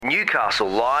Newcastle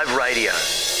Live Radio.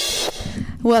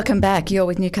 Welcome back. You're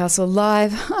with Newcastle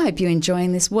Live. I hope you're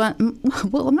enjoying this I'm not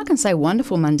going to say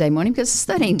wonderful Monday morning because it's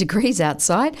 13 degrees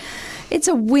outside. It's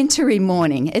a wintry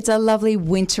morning. It's a lovely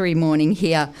wintry morning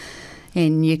here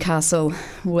in Newcastle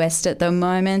West at the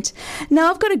moment.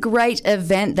 Now, I've got a great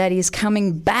event that is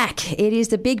coming back. It is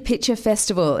the Big Picture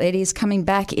Festival. It is coming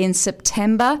back in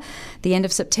September, the end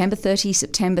of September, 30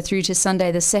 September through to Sunday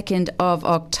the 2nd of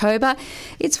October.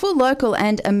 It's for local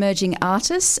and emerging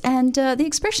artists, and the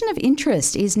expression of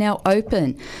interest is now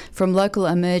open from local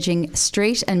emerging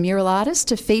street and mural artists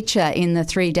to feature in the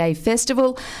 3-day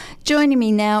festival. Joining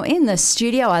me now in the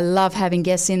studio, I love having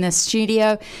guests in the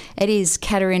studio, it is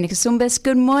Katerina Skoumbas.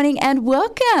 Good morning and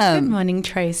welcome. Good morning,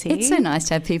 Tracy. It's so nice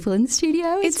to have people in the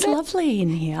studio. It's lovely in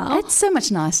here. It's so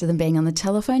much nicer than being on the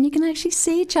telephone. You can actually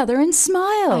see each other and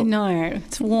smile. I know.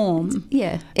 It's warm.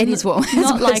 Yeah, it is warm.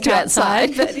 Not like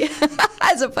outside. But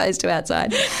as opposed to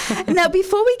outside. Now,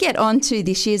 before we get on to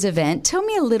this year's event, tell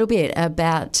me a little bit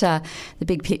about the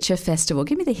Big Picture Festival.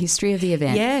 Give me the history of the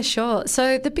event. Yeah, sure.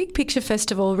 So the Big Picture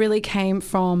Festival really came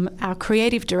from our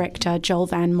creative director, Joel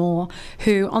Van Moore,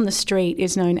 who on the street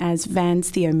is known as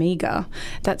Vans the Omega.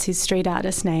 That's his street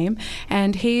artist name.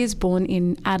 And he is born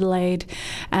in Adelaide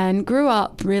and grew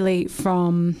up really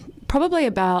from probably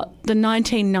about the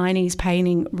 1990s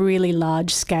painting really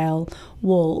large-scale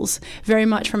walls, very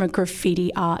much from a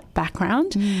graffiti art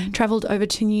background. Travelled over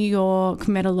to New York,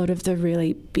 met a lot of the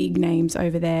really big names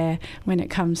over there when it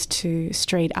comes to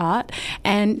street art,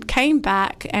 and came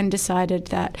back and decided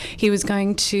that he was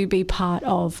going to be part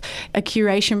of a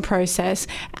curation process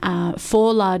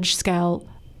for large-scale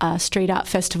street art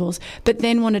festivals, but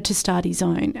then wanted to start his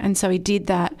own. And so he did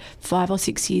that 5 or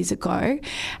 6 years ago.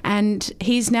 And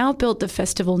he's now built the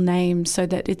festival name so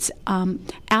that it's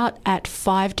out at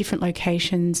 5 different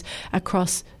locations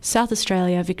across South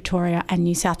Australia, Victoria and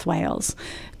New South Wales,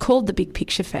 called the Big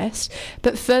Picture Fest.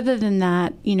 But further than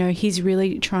that, you know, he's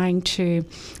very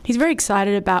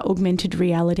excited about augmented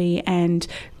reality and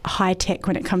high tech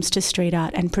when it comes to street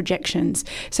art and projections.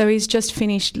 So he's just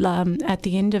finished at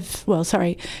the end of,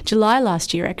 July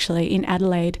last year actually in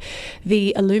Adelaide,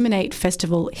 the Illuminate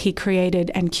Festival. He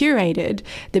created and curated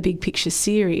the Big Picture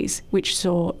series, which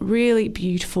saw really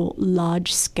beautiful,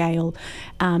 large scale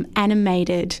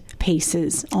animated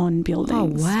pieces on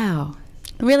buildings. Oh, wow.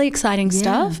 Really exciting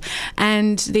stuff.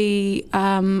 And the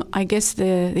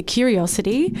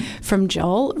curiosity from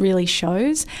Joel really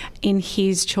shows in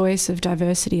his choice of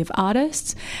diversity of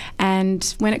artists. And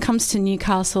when it comes to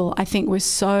Newcastle, I think we're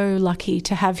so lucky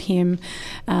to have him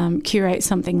curate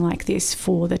something like this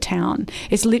for the town.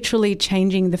 It's literally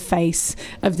changing the face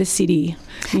of the city.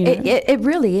 You know? It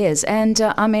really is. And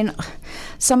I mean,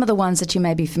 some of the ones that you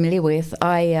may be familiar with,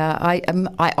 I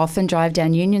often drive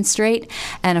down Union Street,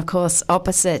 and of course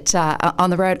opposite on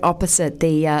the road opposite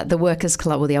the Workers'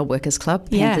 Club, or the old Workers' Club,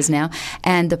 Panthers now,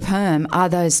 and the Perm are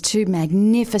those 2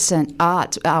 magnificent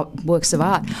works of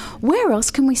art. Where else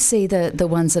can we see the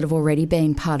ones that have already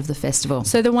been part of the festival?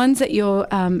 So the ones that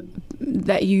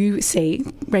you see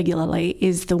regularly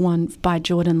is the one by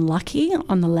Jordan Lucky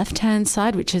on the left-hand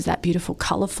side, which is that beautiful,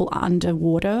 colourful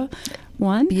underwater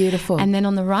one. Beautiful. And then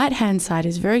on the right-hand side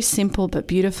is very simple but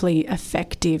beautifully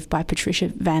effective by Patricia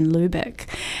Van Lubeck.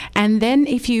 And then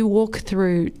if you walk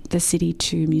through the city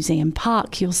to Museum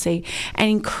Park, you'll see an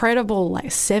incredible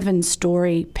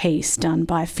 7-story piece done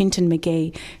by Finton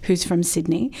McGee, who's from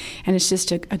Sydney. And it's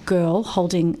just a girl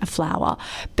holding a flower.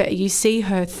 But you see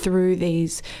her through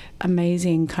these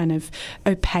amazing kind of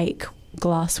opaque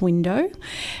glass window.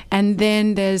 And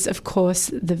then there's, of course,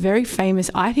 the very famous,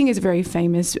 I think it's very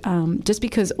famous just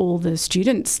because all the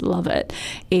students love it,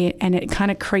 and it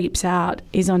kind of creeps out,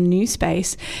 is on New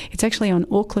Space. It's actually on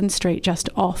Auckland Street, just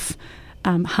off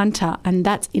Hunter, and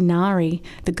that's Inari,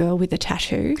 the girl with the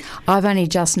tattoo. I've only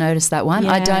just noticed that one.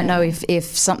 Yeah. I don't know if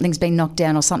something's been knocked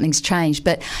down or something's changed,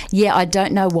 but I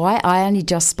don't know why. I only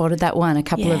just spotted that one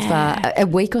a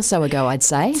week or so ago, I'd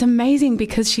say. It's amazing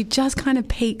because she just kind of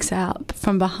peeks out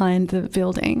from behind the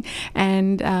building,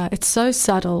 and it's so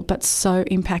subtle but so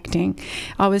impacting.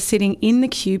 I was sitting in the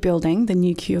Q building, the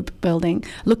new Q building,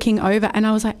 looking over, and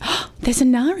I was like, oh, there's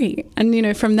Inari. And, you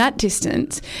know, from that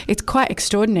distance, it's quite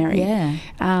extraordinary. Yeah.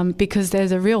 Because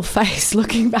there's a real face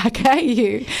looking back at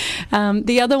you.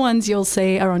 The other ones you'll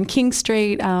see are on King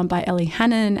Street by Ellie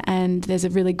Hannon, and there's a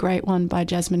really great one by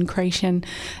Jasmine Creation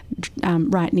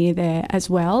right near there as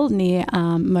well, near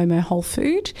Momo Whole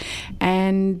Food.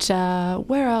 And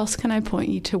where else can I point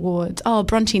you towards? Oh,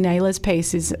 Bronte Naylor's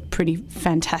piece is pretty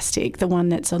fantastic, the one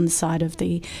that's on the side of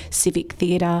the Civic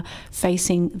Theatre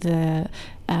facing the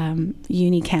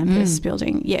uni campus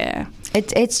building. Yeah.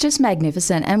 It's just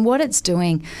magnificent, and what it's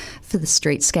doing for the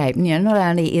streetscape. Not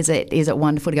only is it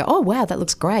wonderful to go, oh wow, that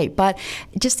looks great, but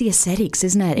just the aesthetics,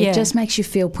 isn't it? It just makes you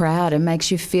feel proud and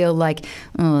makes you feel like,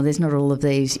 oh, there's not all of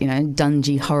these,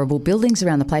 dungy, horrible buildings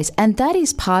around the place, and that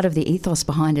is part of the ethos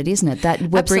behind it, isn't it? That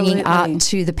we're bringing art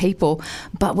to the people,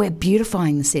 but we're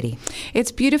beautifying the city.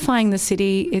 It's beautifying the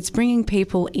city. It's bringing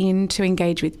people in to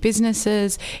engage with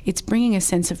businesses. It's bringing a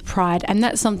sense of pride, and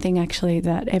that's something actually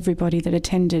that everybody that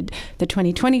attended the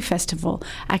 2020 festival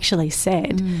actually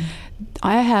said.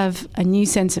 I have a new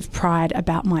sense of pride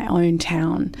about my own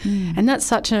town. And that's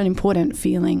such an important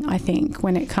feeling, I think,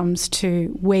 when it comes to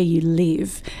where you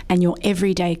live and your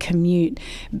everyday commute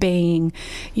being,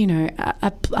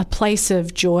 a place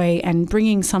of joy and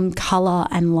bringing some colour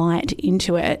and light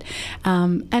into it.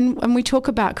 And we talk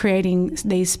about creating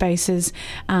these spaces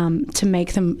to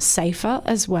make them safer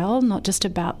as well, not just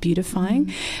about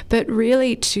beautifying, but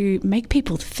really to make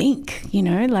people think,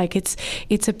 like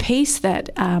it's a piece that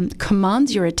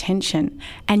commands your attention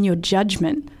and your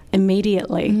judgment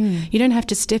immediately. You don't have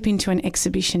to step into an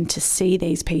exhibition to see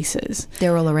these pieces.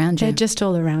 They're all around you. They're just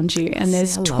all around you. And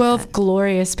there's 12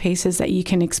 glorious pieces that you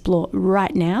can explore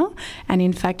right now. And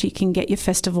in fact, you can get your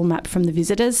festival map from the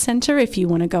Visitors Centre if you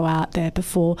want to go out there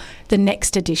before the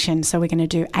next edition. So we're going to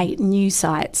do 8 new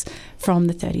sites from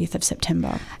the 30th of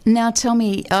September. Now tell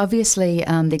me, obviously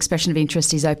the expression of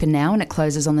interest is open now and it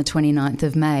closes on the 29th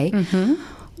of May.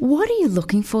 What are you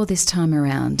looking for this time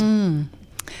around?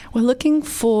 We're looking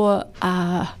for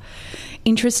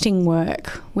interesting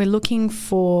work. We're looking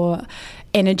for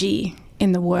energy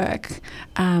in the work.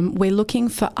 We're looking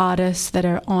for artists that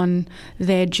are on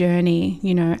their journey,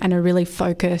 and are really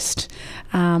focused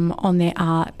on their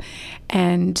art.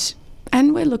 And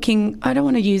we're looking, I don't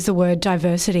want to use the word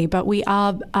diversity, but we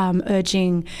are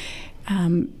urging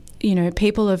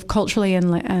people of culturally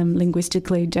and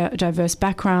linguistically diverse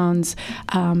backgrounds.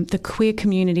 The queer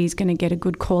community is going to get a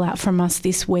good call out from us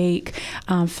this week.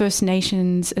 First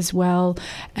Nations as well,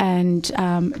 and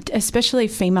especially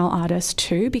female artists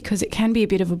too, because it can be a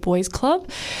bit of a boys' club.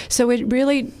 So we're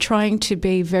really trying to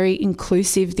be very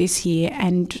inclusive this year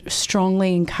and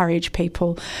strongly encourage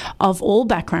people of all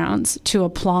backgrounds to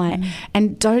apply,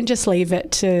 and don't just leave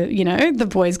it to the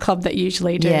boys' club that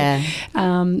usually do.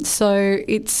 So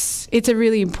it's a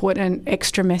really important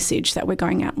extra message that we're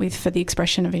going out with for the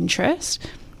expression of interest.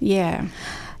 Yeah.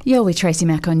 You're with Tracy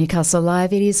Mack on Newcastle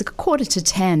Live. It is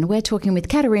 9:45. We're talking with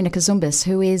Katerina Skoumbas,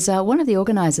 who is one of the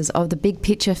organisers of the Big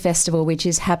Picture Festival, which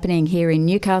is happening here in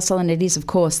Newcastle, and it is, of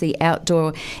course, the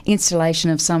outdoor installation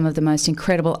of some of the most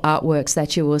incredible artworks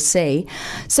that you will see.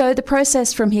 So the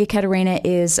process from here, Katerina,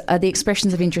 is the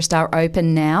expressions of interest are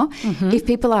open now. If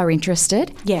people are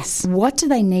interested, yes, what do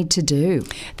they need to do?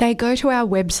 They go to our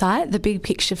website,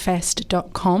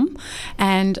 thebigpicturefest.com,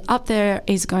 and up there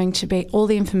is going to be all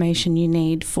the information you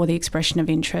need for the expression of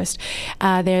interest.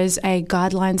 There's a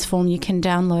guidelines form you can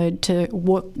download to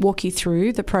walk you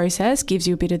through the process, gives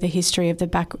you a bit of the history of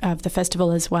the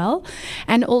festival as well,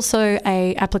 and also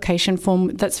a application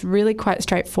form that's really quite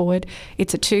straightforward.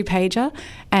 It's a 2-pager,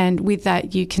 and with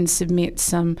that you can submit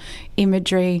some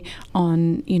imagery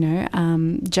on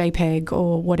JPEG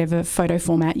or whatever photo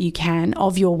format you can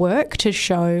of your work to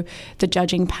show the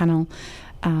judging panel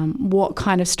what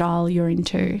kind of style you're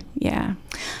into. Yeah.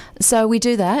 So we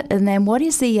do that, and then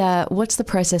what's the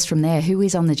process from there? Who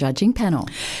is on the judging panel?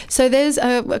 So there's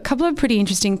a couple of pretty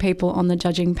interesting people on the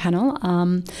judging panel.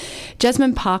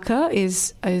 Jasmine Parker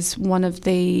is one of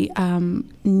the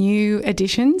new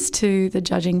additions to the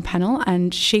judging panel,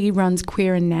 and she runs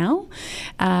Queer and Now.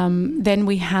 Then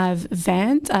we have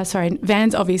Vans,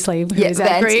 obviously, who is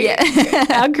our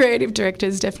creative director,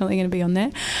 is definitely going to be on there.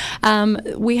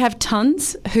 We have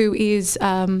Tons, who is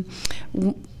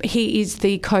he is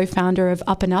the co-founder of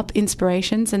Up and Up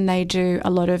Inspirations, and they do a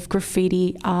lot of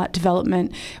graffiti art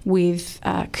development with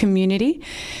community.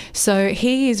 So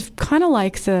he is kind of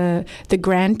like the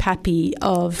grandpappy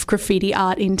of graffiti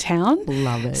art in town.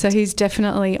 Love it. So he's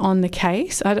definitely on the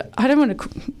case. I don't want to...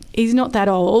 He's not that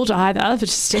old either, but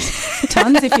just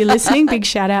Tons, if you're listening, big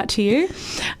shout out to you.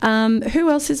 Who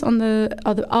else is on the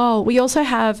other... Oh, we also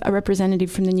have a representative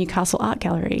from the Newcastle Art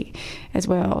Gallery as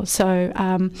well. So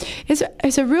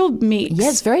it's a real mix. Yeah,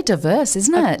 it's very diverse,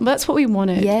 isn't it? That's what we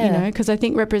wanted, because I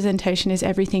think representation is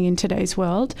everything in today's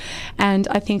world, and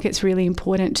I think it's really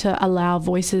important to allow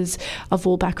voices of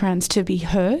all backgrounds to be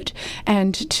heard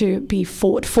and to be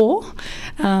fought for.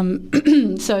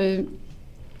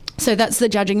 So that's the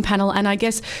judging panel, and I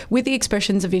guess with the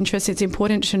expressions of interest, it's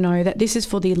important to know that this is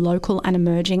for the local and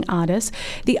emerging artists.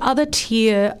 The other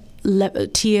tier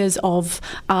tiers of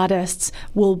artists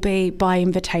will be by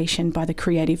invitation by the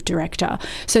creative director.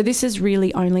 So this is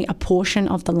really only a portion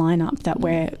of the lineup that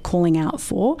we're calling out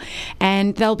for,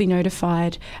 and they'll be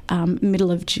notified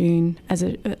middle of June as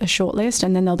a shortlist,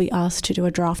 and then they'll be asked to do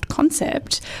a draft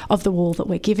concept of the wall that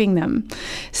we're giving them.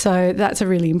 So that's a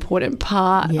really important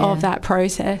part of that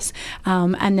process.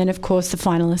 And then, of course, the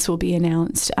finalists will be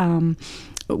announced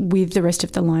with the rest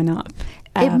of the lineup.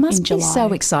 It must be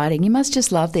so exciting. You must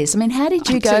just love this. I mean, how did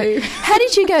you go? How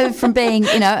did you go from being,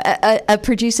 a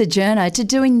producer journo to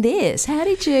doing this?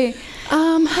 How'd you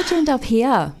end up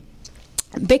here?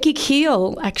 Becky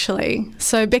Keel, actually.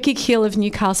 So Becky Keel of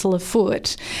Newcastle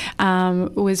Afoot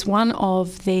was one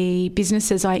of the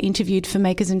businesses I interviewed for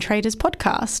Makers and Traders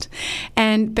podcast.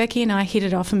 And Becky and I hit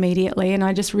it off immediately, and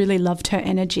I just really loved her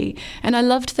energy. And I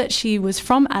loved that she was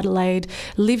from Adelaide,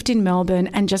 lived in Melbourne,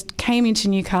 and just came into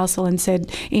Newcastle and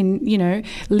said in,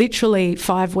 literally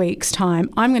 5 weeks' time,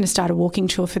 I'm going to start a walking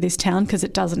tour for this town because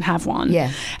it doesn't have one.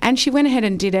 Yeah. And she went ahead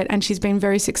and did it, and she's been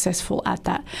very successful at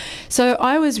that. So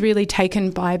I was really taken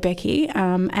by Becky,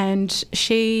 and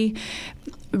she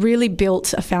really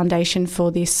built a foundation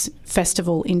for this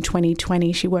festival in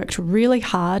 2020. She worked really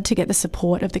hard to get the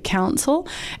support of the council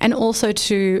and also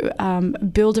to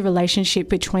build a relationship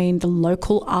between the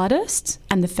local artists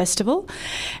and the festival.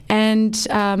 And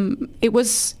it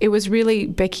was really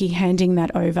Becky handing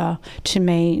that over to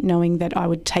me, knowing that I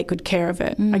would take good care of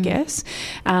it, I guess.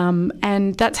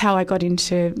 And that's how I got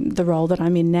into the role that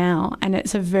I'm in now. And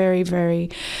it's a very, very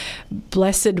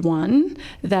blessed one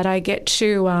that I get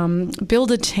to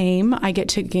build a team. I get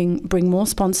to bring more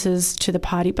sponsors to the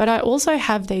party, but I also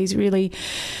have these really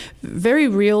very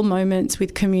real moments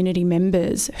with community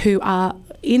members who are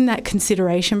in that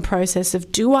consideration process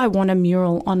of, do I want a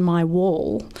mural on my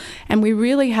wall? And we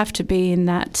really have to be in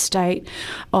that state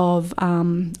of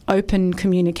open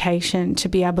communication to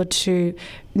be able to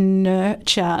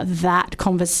nurture that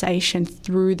conversation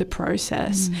through the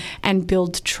process and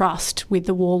build trust with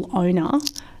the wall owner,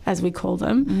 as we call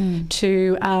them,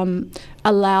 to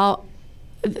allow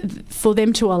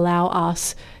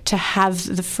us to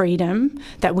have the freedom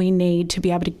that we need to be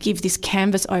able to give this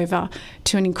canvas over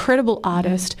to an incredible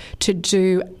artist to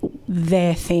do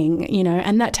their thing,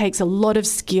 and that takes a lot of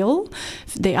skill.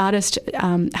 The artist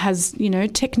has,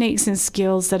 techniques and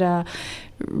skills that are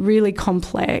really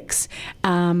complex.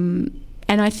 And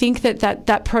I think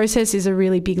that process is a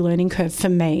really big learning curve for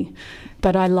me.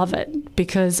 But I love it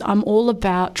because I'm all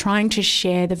about trying to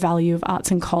share the value of arts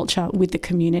and culture with the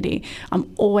community.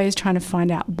 I'm always trying to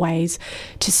find out ways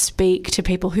to speak to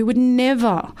people who would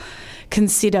never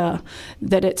consider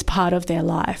that it's part of their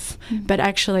life. But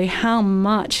actually, how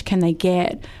much can they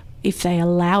get if they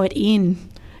allow it in?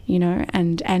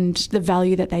 And the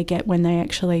value that they get when they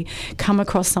actually come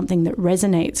across something that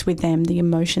resonates with them, the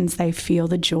emotions they feel,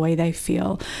 the joy they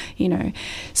feel,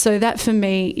 So that for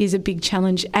me is a big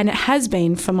challenge, and it has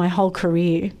been for my whole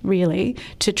career, really,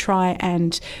 to try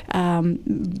and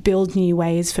build new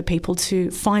ways for people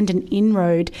to find an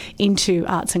inroad into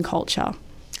arts and culture.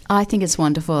 I think it's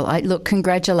wonderful. Look,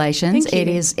 congratulations. Thank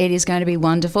you. It is going to be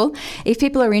wonderful. If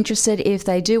people are interested, if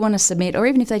they do want to submit, or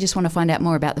even if they just want to find out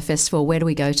more about the festival, where do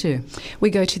we go to? We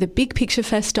go to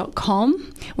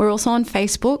thebigpicturefest.com. We're also on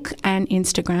Facebook and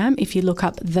Instagram if you look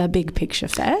up The Big Picture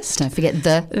Fest. Don't forget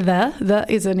the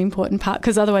is an important part,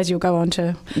 because otherwise you'll go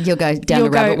down the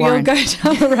rabbit warren. You'll go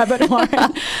down the rabbit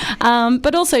warren.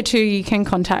 But also too, you can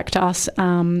contact us.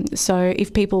 So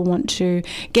if people want to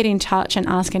get in touch and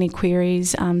ask any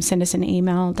queries, send us an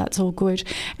email. That's all good.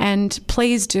 And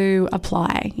please do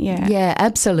apply. Yeah,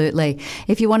 absolutely.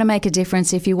 If you want to make a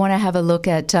difference, if you want to have a look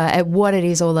at what it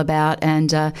is all about,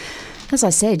 and as I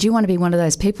said, you want to be one of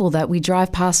those people that we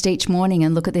drive past each morning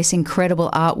and look at this incredible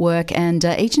artwork, and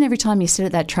each and every time you sit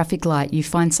at that traffic light, you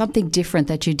find something different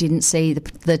that you didn't see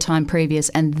the time previous,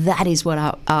 and that is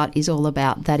what art is all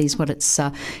about. That is what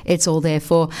it's all there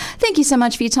for. Thank you so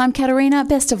much for your time, Katerina.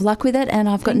 Best of luck with it, and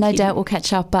I've got no doubt we'll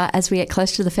catch up as we get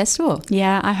close to the festival.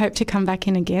 Yeah, I hope to come back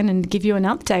in again and give you an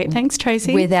update. Thanks,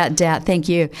 Tracy. Without doubt. Thank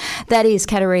you. That is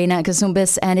Katerina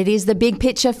Skoumbas, and it is the Big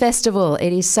Picture Festival.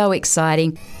 It is so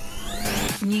exciting.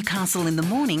 Newcastle in the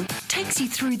Morning takes you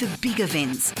through the big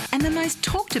events and the most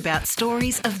talked about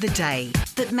stories of the day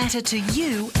that matter to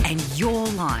you and your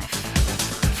life.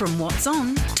 From what's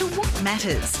on to what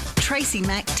matters, Tracy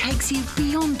Mack takes you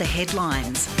beyond the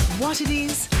headlines, what it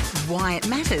is, why it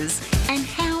matters, and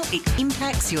how it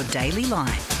impacts your daily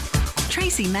life.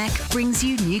 Tracy Mack brings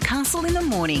you Newcastle in the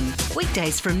Morning,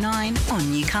 weekdays from 9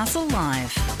 on Newcastle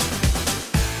Live.